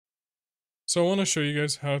So I want to show you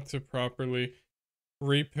guys how to properly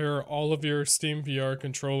repair all of your SteamVR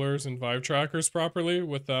controllers and Vive trackers properly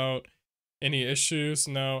without any issues.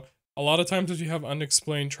 Now, a lot of times if you have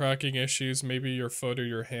unexplained tracking issues, maybe your foot or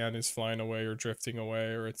your hand is flying away or drifting away,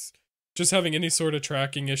 or it's just having any sort of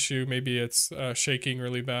tracking issue, maybe it's shaking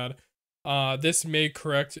really bad. This may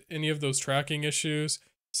correct any of those tracking issues.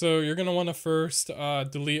 So you're going to want to first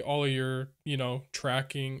delete all of your,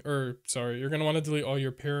 tracking, or sorry, you're going to want to delete all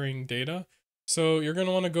your pairing data. So you're going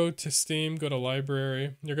to want to go to Steam, go to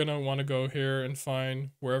library. You're going to want to go here and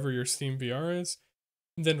find wherever your Steam VR is.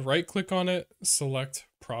 And then right click on it, select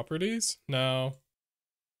properties. Now,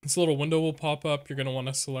 this little window will pop up. You're going to want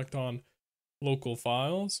to select on local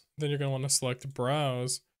files. Then you're going to want to select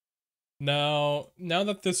browse. Now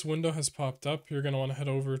that this window has popped up, you're going to want to head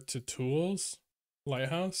over to tools,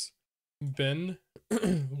 lighthouse, bin,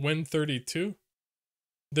 win32.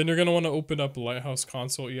 Then you're going to want to open up lighthouse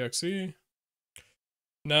console exe.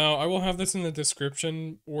 Now, I will have this in the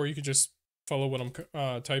description, or you could just follow what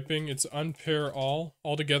I'm typing. It's unpair all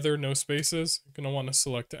together, no spaces. You're going to want to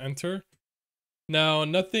select enter. Now,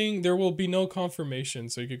 there will be no confirmation,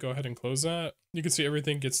 so you could go ahead and close that. You can see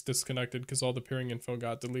everything gets disconnected because all the pairing info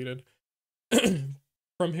got deleted.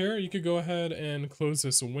 From here, you could go ahead and close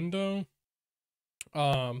this window.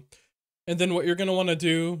 And then what you're going to want to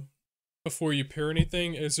do before you pair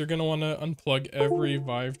anything is you're going to want to unplug every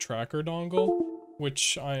Vive tracker dongle,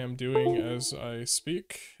 which I am doing as I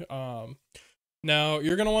speak. Now,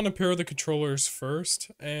 you're going to want to pair the controllers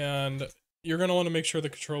first, and you're going to want to make sure the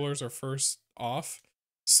controllers are first off.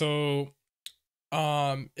 So,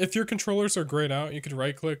 if your controllers are grayed out, you could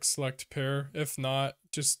right-click, select pair. If not,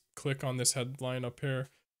 just click on this headline up here.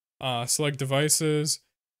 Select devices,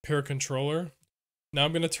 pair controller. Now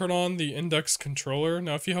I'm going to turn on the index controller.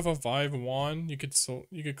 Now, if you have a Vive wand, you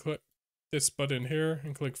could click this button here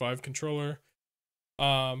and click Vive controller.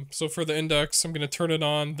 So for the index, I'm going to turn it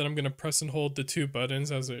on, then I'm going to press and hold the two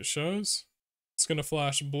buttons as it shows. It's going to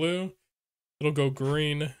flash blue. It'll go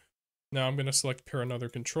green. Now I'm going to select pair another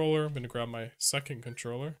controller. I'm going to grab my second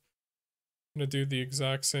controller. I'm going to do the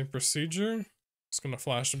exact same procedure. It's going to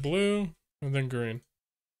flash blue and then green.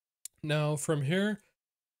 Now from here,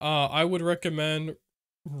 I would recommend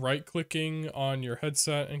right-clicking on your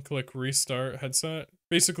headset and click restart headset.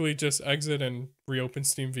 Basically just exit and reopen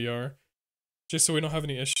SteamVR, just so we don't have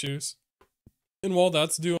any issues. And while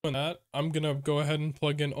that's doing that, I'm gonna go ahead and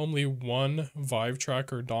plug in only one Vive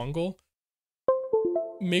tracker dongle.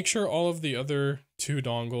 Make sure all of the other two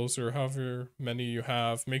dongles, or however many you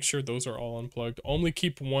have, make sure those are all unplugged. Only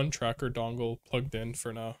keep one tracker dongle plugged in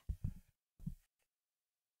for now.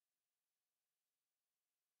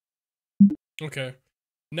 Okay,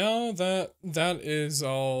 now that is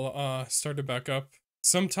all started back up,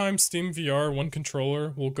 sometimes SteamVR one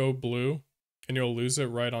controller will go blue and you'll lose it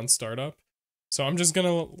right on startup. So I'm just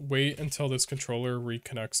gonna wait until this controller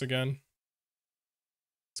reconnects again.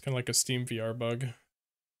 It's kind of like a SteamVR bug.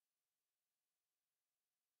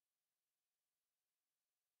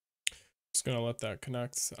 Just gonna let that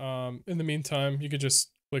connect. In the meantime, you could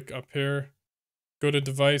just click up here, go to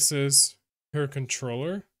devices, pair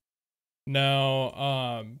controller.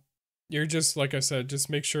 Now, you're just, like I said, just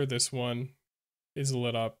make sure this one is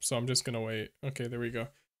lit up. So I'm just gonna wait. Okay, there we go.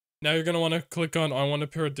 Now you're gonna want to click on, I want to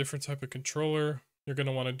pair a different type of controller. You're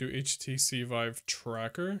gonna want to do HTC Vive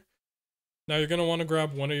tracker. Now you're gonna want to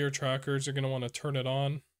grab one of your trackers. You're gonna want to turn it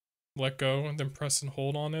on, let go, and then press and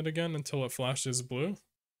hold on it again until it flashes blue.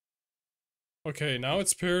 Okay, now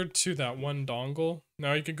it's paired to that one dongle.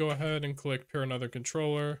 Now you can go ahead and click pair another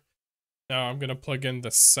controller. Now I'm going to plug in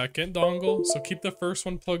the second dongle. So keep the first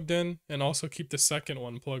one plugged in and also keep the second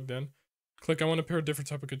one plugged in. Click I want to pair a different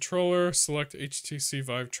type of controller. Select HTC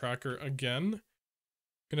Vive tracker again.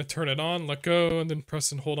 Going to turn it on, let go, and then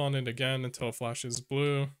press and hold on it again until it flashes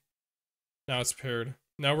blue. Now it's paired.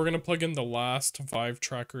 Now we're going to plug in the last Vive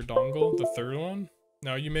tracker dongle, the third one.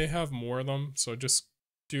 Now you may have more of them, so just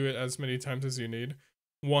do it as many times as you need,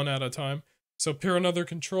 one at a time. So pair another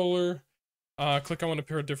controller. Click I want to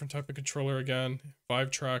pair a different type of controller again.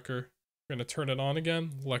 Vive tracker. We're going to turn it on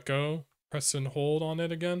again. Let go. Press and hold on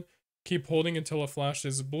it again. Keep holding until it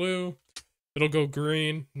flashes blue. It'll go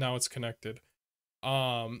green. Now it's connected.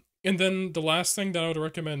 And then the last thing that I would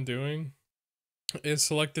recommend doing is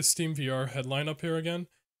select the SteamVR headline up here again.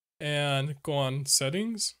 And go on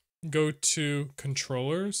settings. Go to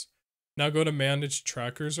controllers. Now go to manage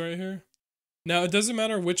trackers right here. Now, it doesn't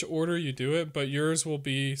matter which order you do it, but yours will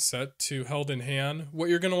be set to held in hand. What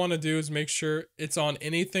you're going to want to do is make sure it's on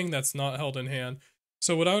anything that's not held in hand.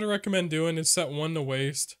 So what I would recommend doing is set one to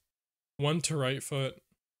waist, one to right foot,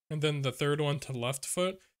 and then the third one to left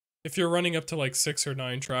foot. if you're running up to like 6 or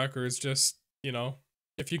 9 trackers, just, you know,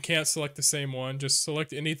 if you can't select the same one, just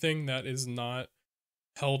select anything that is not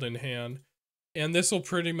held in hand. And this will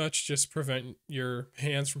pretty much just prevent your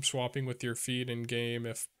hands from swapping with your feet in game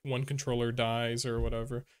if one controller dies or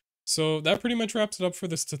whatever. So that pretty much wraps it up for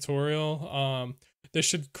this tutorial. This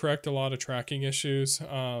should correct a lot of tracking issues.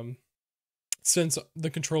 Since the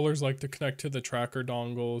controllers like to connect to the tracker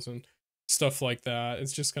dongles and stuff like that,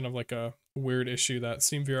 it's just kind of like a weird issue that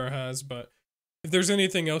SteamVR has. But if there's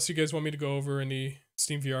anything else you guys want me to go over, any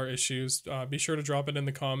SteamVR issues, be sure to drop it in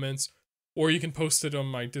the comments. Or you can post it on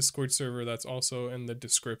my Discord server that's also in the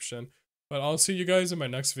description. But I'll see you guys in my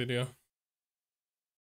next video.